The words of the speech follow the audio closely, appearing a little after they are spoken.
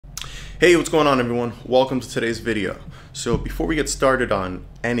Hey, what's going on everyone? Welcome to today's video. So before we get started on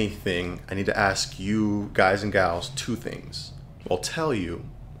anything, I need to ask you guys and gals two things. Well, tell you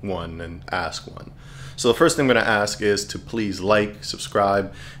one and ask one. So the first thing I'm going to ask is to please like,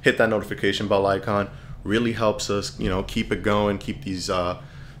 subscribe, hit that notification bell icon. Really helps us, keep it going, keep these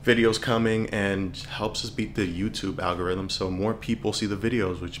videos coming, and helps us beat the YouTube algorithm so more people see the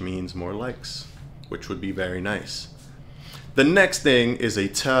videos, which means more likes, which would be very nice. The next thing is a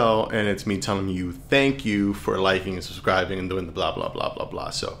tell, and it's me telling you thank you for liking and subscribing and doing the blah, blah, blah, blah,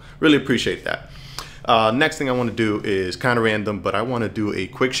 blah. So really appreciate that. Next thing I want to do is kind of random, but I want to do a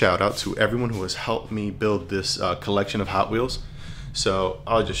quick shout out to everyone who has helped me build this collection of Hot Wheels. So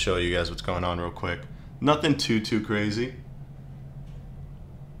I'll just show you guys what's going on real quick. Nothing too crazy,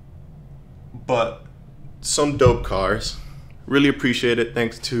 but some dope cars. Really appreciate it.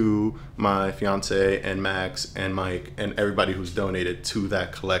 Thanks to my fiance and Max and Mike and everybody who's donated to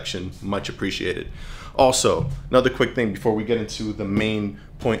that collection. Much appreciated. Also, another quick thing before we get into the main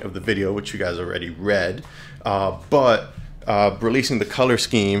point of the video, which you guys already read, releasing the color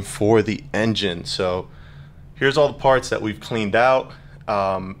scheme for the engine. So here's all the parts that we've cleaned out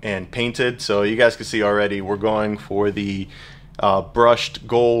and painted. So you guys can see already we're going for the brushed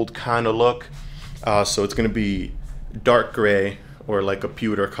gold kind of look. So it's going to be dark gray or like a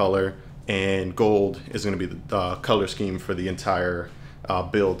pewter color, and gold is going to be the color scheme for the entire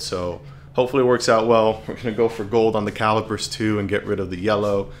build. So hopefully it works out well. We're going to go for gold on the calipers too and get rid of the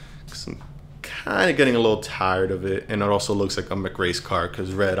yellow, because I'm kind of getting a little tired of it, and it also looks like a McRace car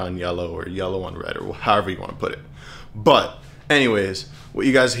because red on yellow or yellow on red, or however you want to put it. But anyways, what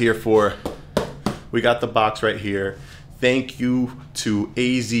you guys are here for, we got the box right here. Thank you to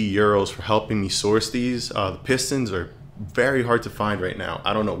AZ Euros for helping me source these. The Pistons are very hard to find right now.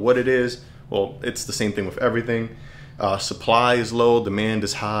 I don't know what it is. Well, it's the same thing with everything. Supply is low, demand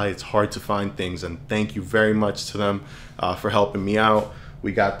is high. It's hard to find things, and thank you very much to them for helping me out.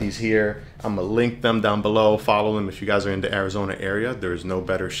 We got these here. I'm gonna link them down below. Follow them if you guys are in the Arizona area. There's no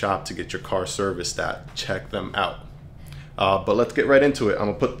better shop to get your car serviced at. Check them out. But let's get right into it. I'm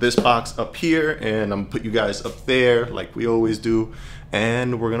gonna put this box up here, and I'm gonna put you guys up there like we always do,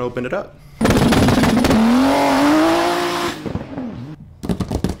 and we're gonna open it up.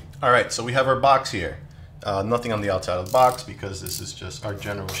 All right, so we have our box here. Nothing on the outside of the box because this is just our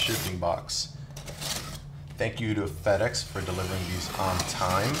general shipping box. Thank you to FedEx for delivering these on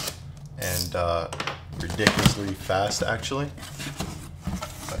time and ridiculously fast, actually.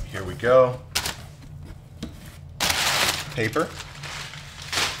 But here we go. Paper,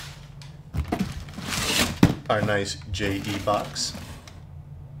 our nice JE box.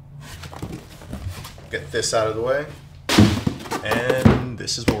 Get this out of the way, and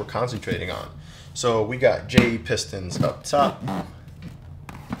this is what we're concentrating on. So we got JE pistons up top,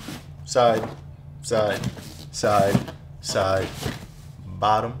 side, side, side, side,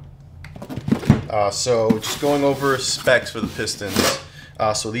 bottom. So just going over specs for the pistons.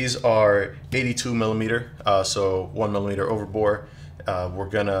 So these are 82 millimeter, so 1 millimeter overbore. We're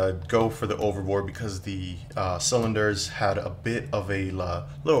gonna go for the overbore because the cylinders had a bit of a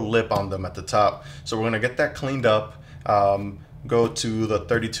little lip on them at the top. So we're gonna get that cleaned up, go to the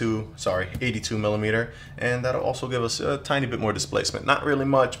 82 millimeter, and that'll also give us a tiny bit more displacement. Not really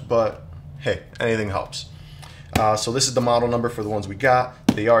much, but hey, anything helps. So this is the model number for the ones we got.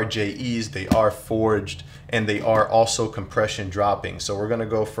 They are JEs, they are forged, and they are also compression dropping. So we're gonna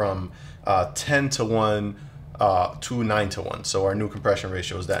go from 10 to 1 to 9 to 1. So our new compression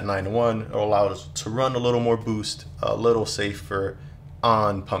ratio is that 9 to 1. It'll allow us to run a little more boost, a little safer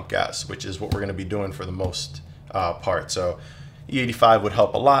on pump gas, which is what we're gonna be doing for the most part. So E85 would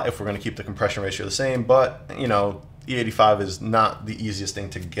help a lot if we're gonna keep the compression ratio the same, but E85 is not the easiest thing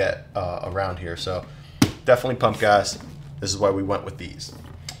to get around here. So definitely pump gas. This is why we went with these.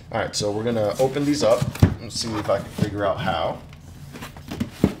 All right, so we're gonna open these up and see if I can figure out how.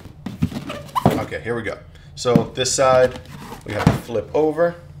 Okay, here we go. So this side, we have to flip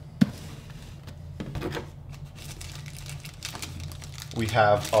over. We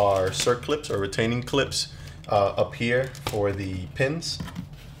have our circ clips or retaining clips up here for the pins.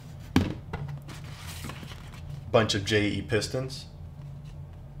 Bunch of JE pistons.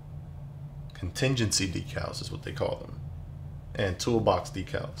 Contingency decals is what they call them. And toolbox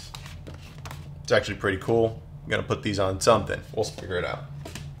decals. It's actually pretty cool. I'm gonna put these on something. We'll figure it out.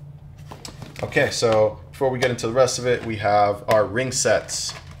 Okay, so before we get into the rest of it, we have our ring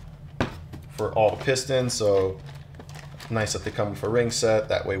sets for all the pistons. So nice that they come with a ring set.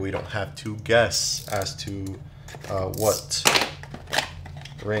 That way we don't have to guess as to what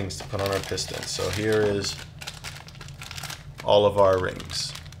rings to put on our pistons. So here is all of our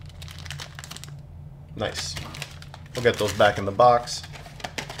rings. Nice. We'll get those back in the box.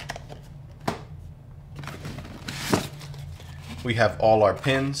 We have all our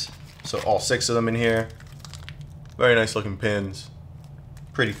pins, so all 6 of them in here. Very nice looking pins,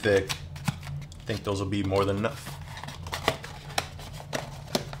 pretty thick. I think those will be more than enough.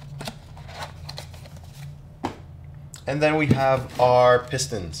 And then we have our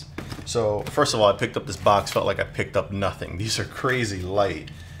pistons. So first of all, I picked up this box, felt like I picked up nothing. These are crazy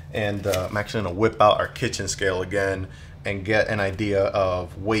light. And I'm actually gonna whip out our kitchen scale again and get an idea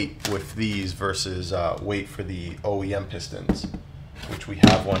of weight with these versus weight for the OEM pistons, which we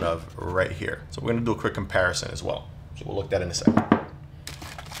have one of right here. So we're gonna do a quick comparison as well. So we'll look at that in a second.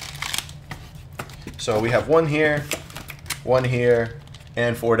 So we have one here,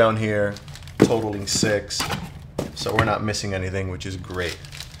 and 4 down here, totaling 6. So we're not missing anything, which is great.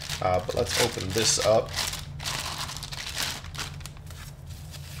 But let's open this up.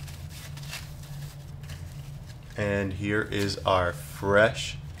 And here is our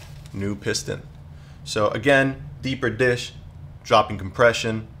fresh new piston. So again, deeper dish, dropping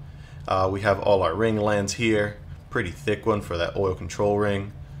compression. We have all our ring lands here, pretty thick one for that oil control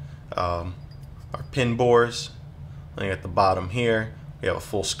ring. Our pin bores, at the bottom here. We have a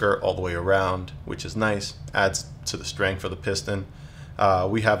full skirt all the way around, which is nice, adds to the strength of the piston.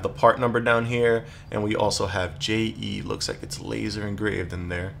 We have the part number down here, and we also have JE, looks like it's laser engraved in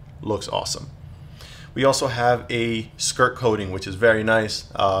there, looks awesome. We also have a skirt coating, which is very nice,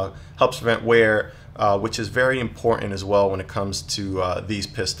 helps prevent wear, which is very important as well when it comes to these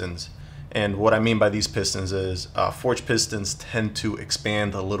pistons. And what I mean by these pistons is forged pistons tend to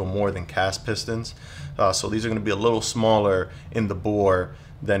expand a little more than cast pistons. So these are going to be a little smaller in the bore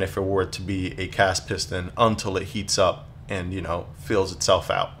than if it were to be a cast piston until it heats up and, you know, fills itself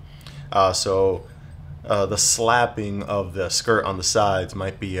out. So the slapping of the skirt on the sides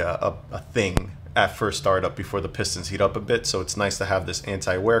might be a thing at first startup before the pistons heat up a bit. So it's nice to have this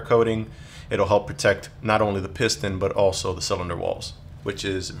anti-wear coating. It'll help protect not only the piston but also the cylinder walls, which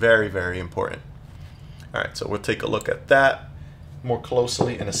is very, very important. All right, so we'll take a look at that more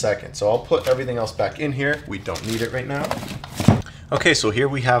closely in a second. So I'll put everything else back in here. We don't need it right now. Okay, so here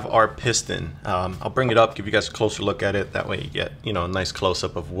we have our piston. I'll bring it up, give you guys a closer look at it. That way you get, you know, a nice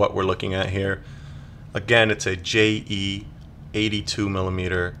close-up of what we're looking at here. Again, it's a JE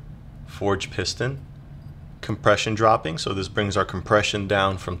 82mm forged piston. Compression dropping, so this brings our compression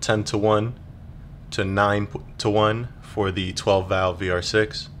down from 10:1 to 9:1 for the 12 valve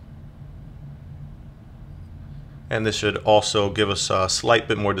VR6. And this should also give us a slight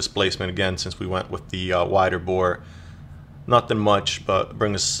bit more displacement again since we went with the wider bore. Nothing much, but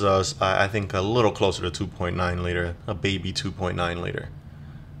brings us, I think, a little closer to 2.9 liter, a baby 2.9 liter.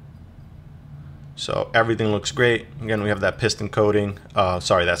 So everything looks great. Again, we have that piston coating,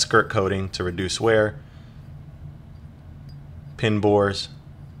 that skirt coating to reduce wear. Pin bores.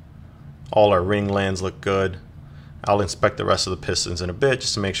 All our ring lands look good. I'll inspect the rest of the pistons in a bit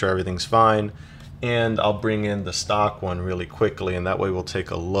just to make sure everything's fine. And I'll bring in the stock one really quickly, and that way we'll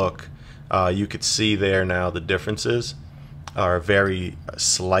take a look. You could see there now the differences are very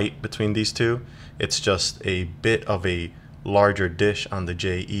slight between these two. It's just a bit of a larger dish on the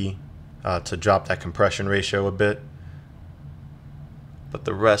JE to drop that compression ratio a bit. But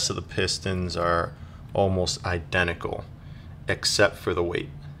the rest of the pistons are almost identical except for the weight,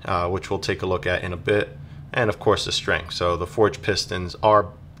 which we'll take a look at in a bit. And of course the strength. So the forged pistons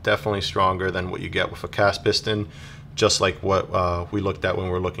are definitely stronger than what you get with a cast piston, just like what we looked at when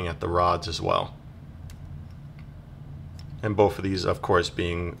we were looking at the rods as well. And both of these, of course,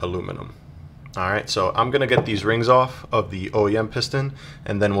 being aluminum. All right, so I'm gonna get these rings off of the OEM piston,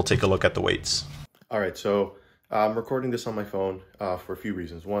 and then we'll take a look at the weights. All right, so I'm recording this on my phone for a few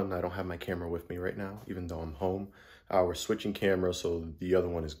reasons. One, I don't have my camera with me right now, even though I'm home. We're switching cameras, so the other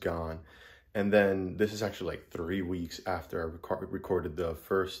one is gone. And then this is actually like 3 weeks after I recorded the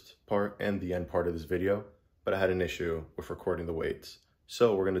first part and the end part of this video, but I had an issue with recording the weights.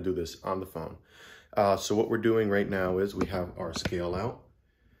 So we're gonna do this on the phone. So what we're doing right now is we have our scale out,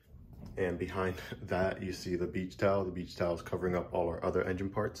 and behind that you see the beach towel. The beach towel is covering up all our other engine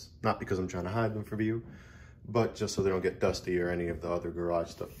parts, not because I'm trying to hide them from view, but just so they don't get dusty or any of the other garage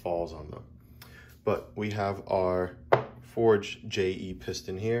stuff falls on them. But we have our forged JE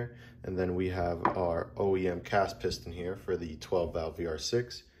piston here, and then we have our OEM cast piston here for the 12 valve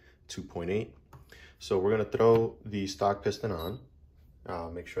VR6 2.8. So we're gonna throw the stock piston on,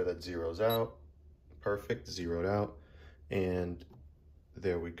 make sure that zeroes out. Perfect, zeroed out. And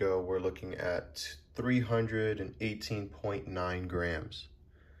there we go. We're looking at 318.9 grams.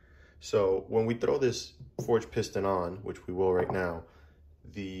 So when we throw this forged piston on, which we will right now,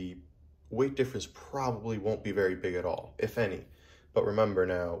 the weight difference probably won't be very big at all, if any. But remember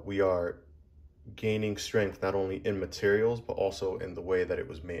now, we are gaining strength not only in materials, but also in the way that it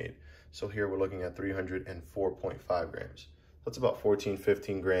was made. So here we're looking at 304.5 grams. That's about 14,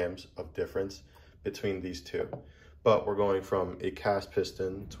 15 grams of difference between these two. But we're going from a cast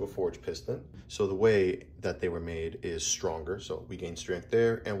piston to a forged piston. So the way that they were made is stronger. So we gain strength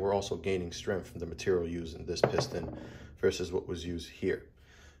there, and we're also gaining strength from the material used in this piston versus what was used here.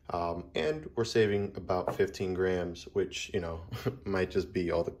 And we're saving about 15 grams, which, you know, might just be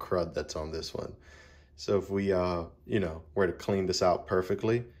all the crud that's on this one. So if we, you know, were to clean this out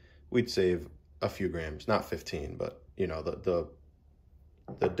perfectly, we'd save a few grams, not 15, but, you know,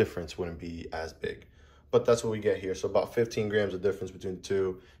 the difference wouldn't be as big. But that's what we get here. So about 15 grams of difference between the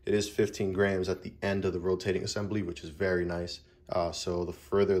two. It is 15 grams at the end of the rotating assembly, which is very nice. So the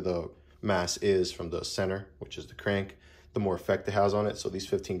further the mass is from the center, which is the crank, the more effect it has on it. So these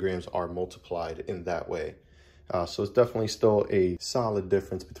 15 grams are multiplied in that way. So it's definitely still a solid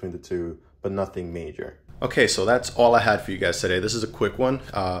difference between the two, but nothing major. Okay, so that's all I had for you guys today. This is a quick one.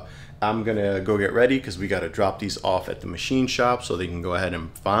 I'm gonna go get ready because we gotta drop these off at the machine shop so they can go ahead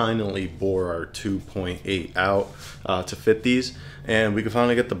and finally bore our 2.8 out to fit these. And we can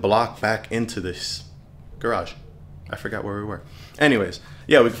finally get the block back into this garage. I forgot where we were. Anyways,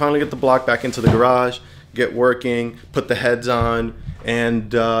 yeah, we can finally get the block back into the garage, get working, put the heads on,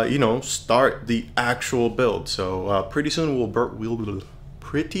 and you know, start the actual build. So pretty soon we'll be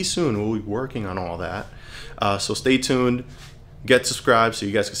working on all that. So stay tuned, get subscribed so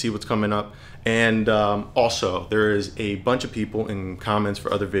you guys can see what's coming up. And also, there is a bunch of people in comments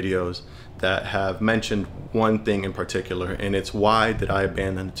for other videos that have mentioned one thing in particular, and it's why did I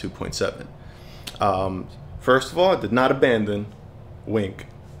abandon the 2.7? First of all, I did not abandon, wink.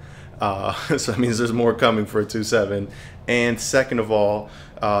 So that means there's more coming for a 2.7. And second of all,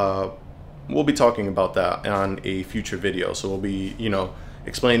 we'll be talking about that on a future video. So we'll be, you know,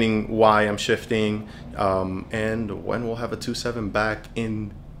 explaining why I'm shifting and when we'll have a 2.7 back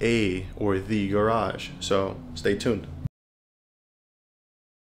in the garage. So stay tuned.